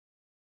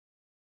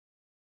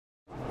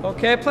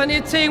Okay, plenty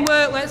of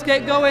teamwork, let's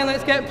get going,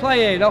 let's get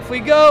playing, off we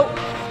go!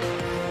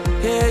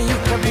 Yeah, you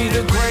can be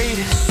the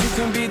greatest, you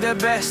can be the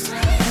best,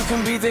 you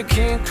can be the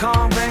King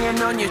Kong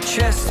banging on your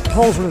chest.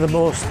 Paul's one of the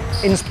most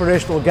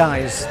inspirational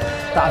guys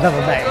that I've ever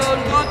met.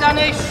 Go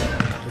Danish!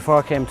 Before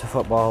I came to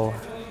football,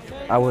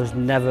 I was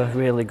never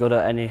really good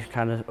at any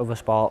kind of other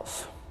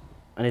sports,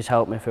 and he's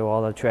helped me through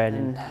all the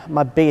training.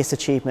 My biggest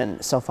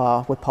achievement so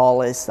far with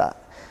Paul is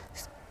that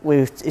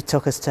it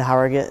took us to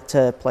Harrogate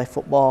to play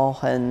football,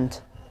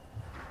 and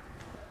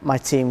my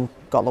team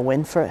got the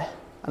win for it,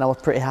 and I was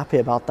pretty happy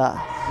about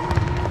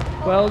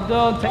that. Well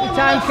done, take your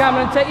time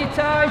Cameron, take your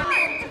time.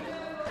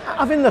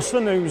 Having a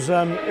son who's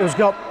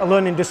got a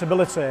learning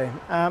disability,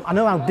 I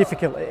know how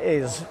difficult it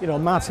is. You know,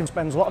 Martin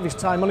spends a lot of his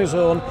time on his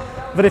own,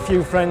 very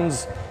few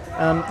friends.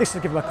 This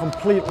has given him a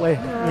completely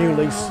new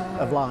lease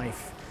of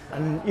life.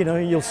 And you know,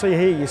 you'll see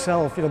here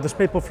yourself, you know, there's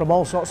people from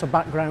all sorts of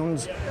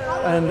backgrounds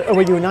and who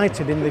are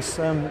united in this,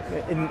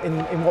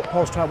 in what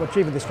Paul's trying to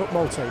achieve with this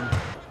football team.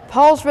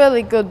 Paul's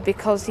really good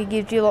because he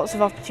gives you lots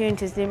of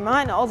opportunities that you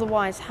might not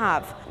otherwise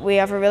have. We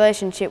have a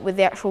relationship with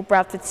the actual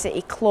Bradford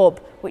City club,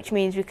 which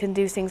means we can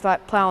do things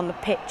like play on the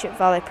pitch at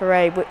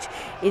Afilipoaie, which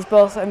is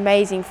both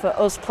amazing for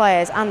us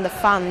players and the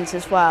fans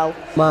as well.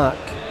 Mark,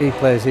 he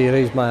plays here,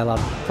 he's my lad.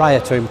 Prior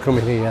to him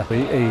coming here,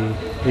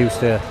 he used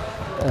to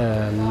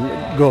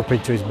go up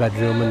into his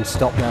bedroom and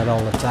stop there all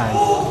the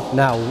time.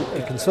 Now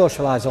he can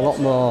socialise a lot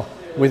more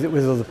with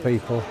other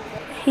people.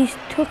 He's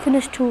taken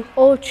us to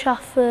Old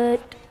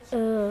Trafford,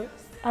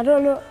 I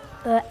don't know,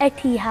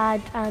 Etihad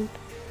and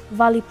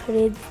Valley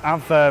Parade.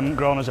 I've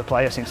grown as a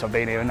player since I've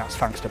been here, and that's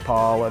thanks to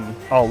Paul and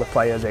all the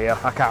players here.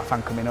 I can't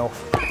thank them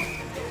enough.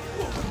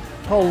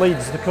 Paul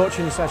leads the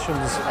coaching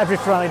sessions every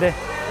Friday,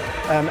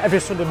 every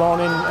Sunday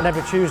morning and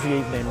every Tuesday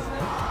evening.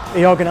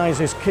 He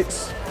organises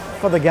kits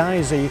for the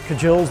guys, he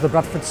cajoles the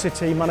Bradford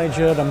City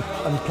manager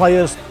and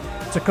players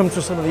to come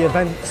to some of the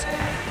events.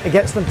 He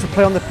gets them to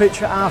play on the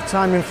pitch at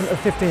half-time in front of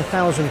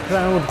 15,000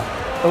 crowd.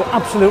 They'll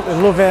absolutely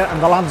love it,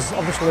 and the lads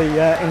obviously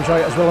enjoy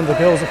it as well, and the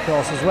girls of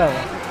course as well.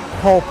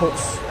 Paul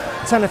puts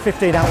 10 or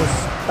 15 hours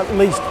at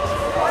least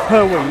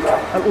per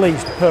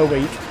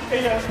week.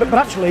 But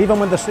actually, even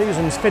when the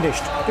season's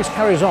finished, this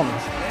carries on.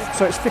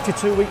 So it's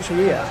 52 weeks a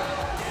year.